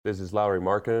This is Lauri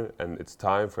Markkanen, and it's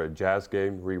time for a Jazz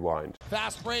Game Rewind.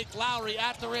 Fast break, Lauri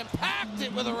at the rim, packed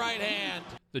it with a right hand.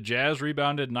 The Jazz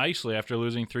rebounded nicely after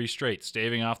losing 3 straight,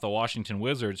 staving off the Washington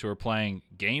Wizards, who are playing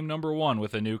game number 1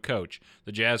 with a new coach.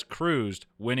 The Jazz cruised,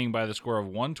 winning by the score of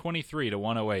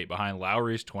 123-108 behind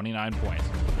Lauri's 29 points.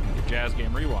 For Jazz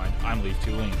Game Rewind, I'm Leif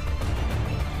Tulane.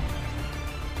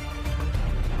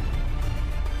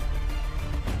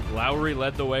 Lauri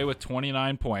led the way with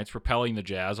 29 points, propelling the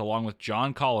Jazz, along with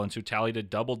John Collins, who tallied a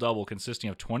double-double consisting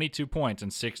of 22 points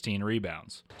and 16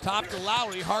 rebounds. Top to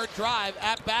Lauri, hard drive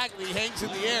at Bagley, hangs in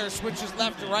the air, switches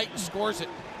left to right and scores it.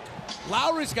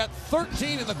 Lauri's got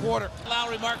 13 in the quarter.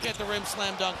 Lauri Markkanen at the rim,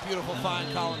 slam dunk, beautiful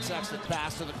find. Colin Sexton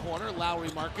pass to the corner. Lauri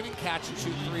Markkanen, catch and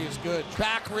shoot three is good.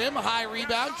 Back rim, high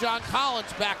rebound. John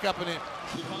Collins back up and in.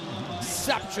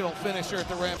 Exceptional finisher at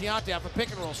the rim. Keyonte off a pick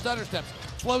and roll, stutter steps,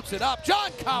 floats it up.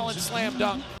 John Collins slam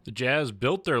dunk. The Jazz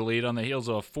built their lead on the heels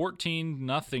of a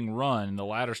 14-0 run in the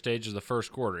latter stages of the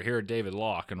first quarter. Here are David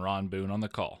Locke and Ron Boone on the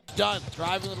call. Dunn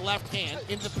driving with the left hand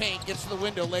into the paint, gets to the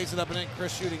window, lays it up and in.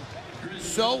 Chris shooting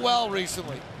so well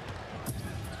recently.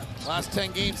 Last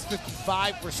 10 games,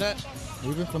 55%.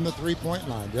 Even from the three-point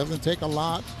line. Doesn't take a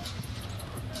lot.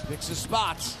 Picks his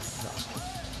spots.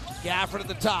 Gafford at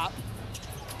the top.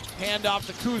 Hand off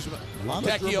to Kuzma.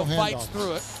 Fontecchio fights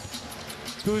through it.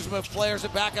 Kuzma flares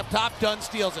it back up top. Dunn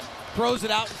steals it. Throws it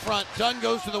out in front. Dunn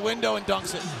goes to the window and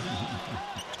dunks it.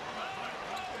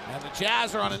 And the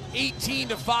Jazz are on an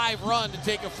 18-5 run to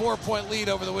take a 4-point lead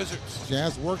over the Wizards.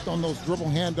 Jazz worked on those dribble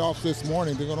handoffs this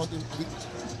morning. They're going to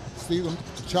see them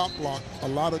chop block a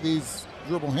lot of these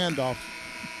dribble handoffs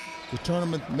to turn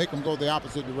them and make them go the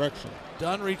opposite direction.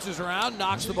 Dunn reaches around,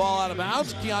 knocks the ball out of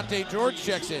bounds. Keyonte George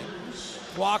checks in.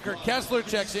 Walker Kessler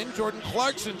checks in. Jordan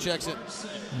Clarkson checks in.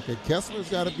 Okay, Kessler's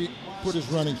got to put his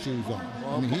running shoes on.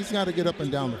 I mean, he's got to get up and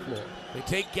down the floor. They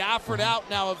take Gafford out.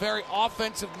 Now a very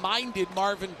offensive-minded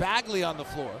Marvin Bagley on the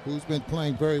floor. Who's been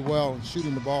playing very well and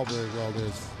shooting the ball very well.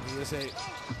 Here's a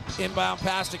inbound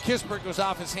pass to Kispert, goes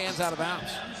off his hands out of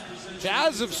bounds.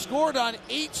 Jazz have scored on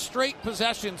 8 straight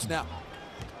possessions now.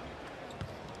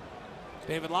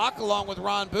 David Locke along with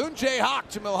Ron Boone. Jay Hawk.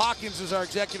 Jamil Hawkins is our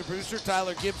executive producer.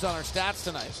 Tyler Gibbs on our stats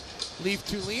tonight. Leif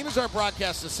Tulane is our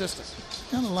broadcast assistant.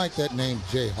 Kind of like that name,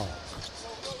 Jay Hawk.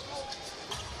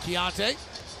 Keyonte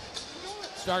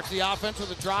starts the offense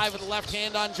with a drive with the left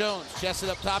hand on Jones. Chests it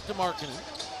up top to Markkanen.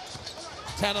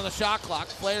 10 on the shot clock.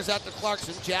 Flares out to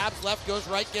Clarkson. Jabs left, goes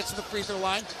right, gets to the free throw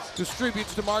line.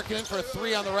 Distributes to Markkanen for a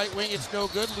 3 on the right wing. It's no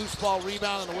good. Loose ball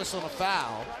rebound and a whistle and a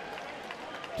foul.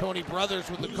 Tony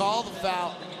Brothers with the call, the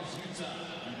foul.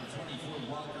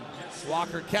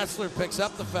 Walker Kessler picks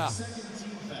up the foul.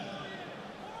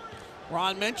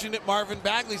 Ron mentioned it, Marvin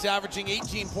Bagley's averaging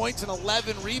 18 points and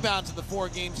 11 rebounds in the 4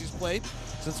 games he's played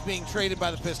since being traded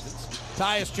by the Pistons.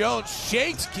 Tyus Jones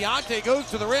shakes, Keyonte goes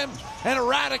to the rim and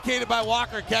eradicated by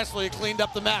Walker Kessler. He cleaned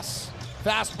up the mess.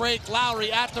 Fast break,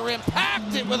 Lauri at the rim,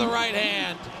 packed it with a right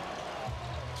hand.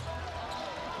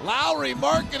 Lauri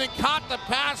Markkanen caught the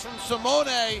pass from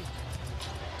Simone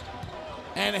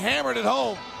and hammered it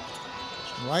home.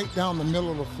 Right down the middle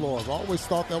of the floor. I've always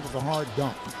thought that was a hard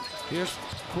dunk. Here's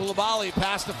Coulibaly,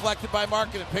 pass deflected by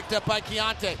Markkanen, picked up by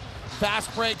Keyonte.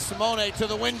 Fast break, Simone to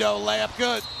the window, layup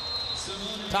good.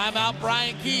 Timeout,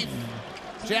 Brian Keefe.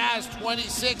 Jazz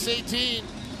 26-18.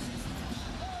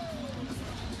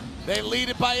 They lead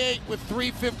it by 8 with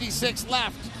 3:56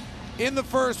 left in the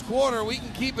first quarter. We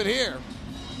can keep it here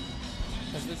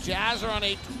as the Jazz are on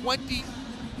a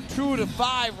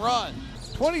 22-5 run.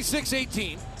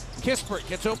 26-18. Kispert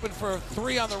gets open for a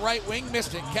 3 on the right wing,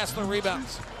 missed it. Kessler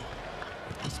rebounds.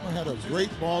 This one had a great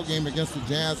ball game against the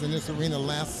Jazz in this arena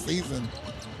last season.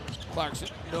 Clarkson,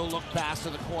 no look pass to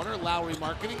the corner. Lauri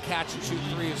Markkanen, catch and shoot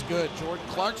 3 is good. Jordan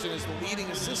Clarkson is the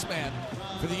leading assist man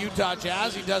for the Utah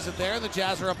Jazz. He does it there. The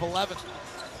Jazz are up 11.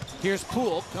 Here's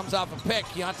Poole, comes off a pick.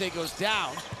 Keyonte goes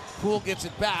down. Poole gets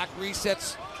it back,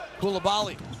 resets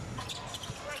Coulibaly.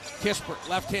 Kispert,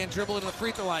 left-hand dribble into the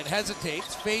free throw line,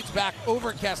 hesitates, fades back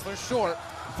over Kessler, short.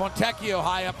 Fontecchio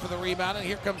high up for the rebound, and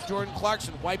here comes Jordan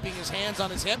Clarkson, wiping his hands on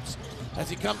his hips as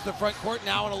he comes to the front court,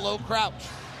 now in a low crouch.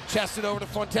 Chested over to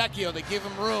Fontecchio, they give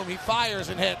him room, he fires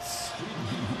and hits.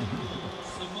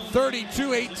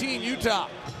 32-18 Utah.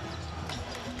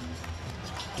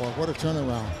 Boy, what a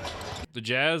turnaround. The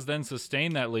Jazz then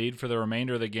sustained that lead for the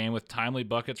remainder of the game with timely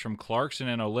buckets from Clarkson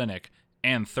and Olynyk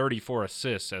and 34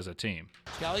 assists as a team.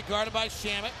 Kelly guarded by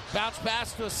Shamet. Bounce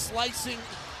pass to a slicing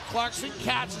Clarkson.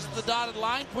 Catches the dotted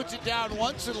line, puts it down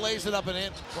once and lays it up and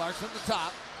in. Clarkson at the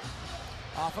top.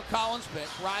 Off a Collins pick.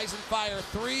 Rise and fire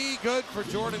 3. Good for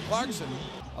Jordan Clarkson.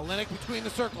 Olynyk between the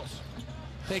circles.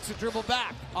 Takes a dribble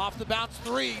back. Off the bounce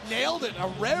three. Nailed it. A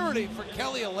rarity for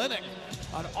Kelly Olynyk.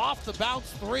 An off the bounce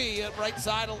three at right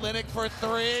side. Olynyk for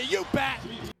three. You bet.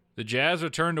 The Jazz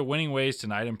return to winning ways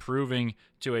tonight, improving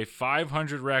to a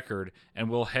 500 record, and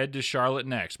will head to Charlotte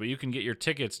next. But you can get your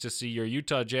tickets to see your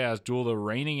Utah Jazz duel the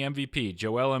reigning MVP,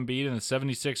 Joel Embiid, and the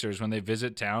 76ers when they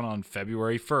visit town on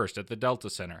February 1st at the Delta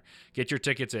Center. Get your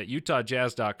tickets at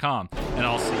utahjazz.com, and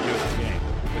I'll see you at the game.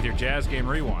 With your Jazz Game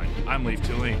Rewind, I'm Leif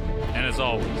Tulane. And as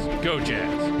always, go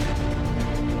Jazz!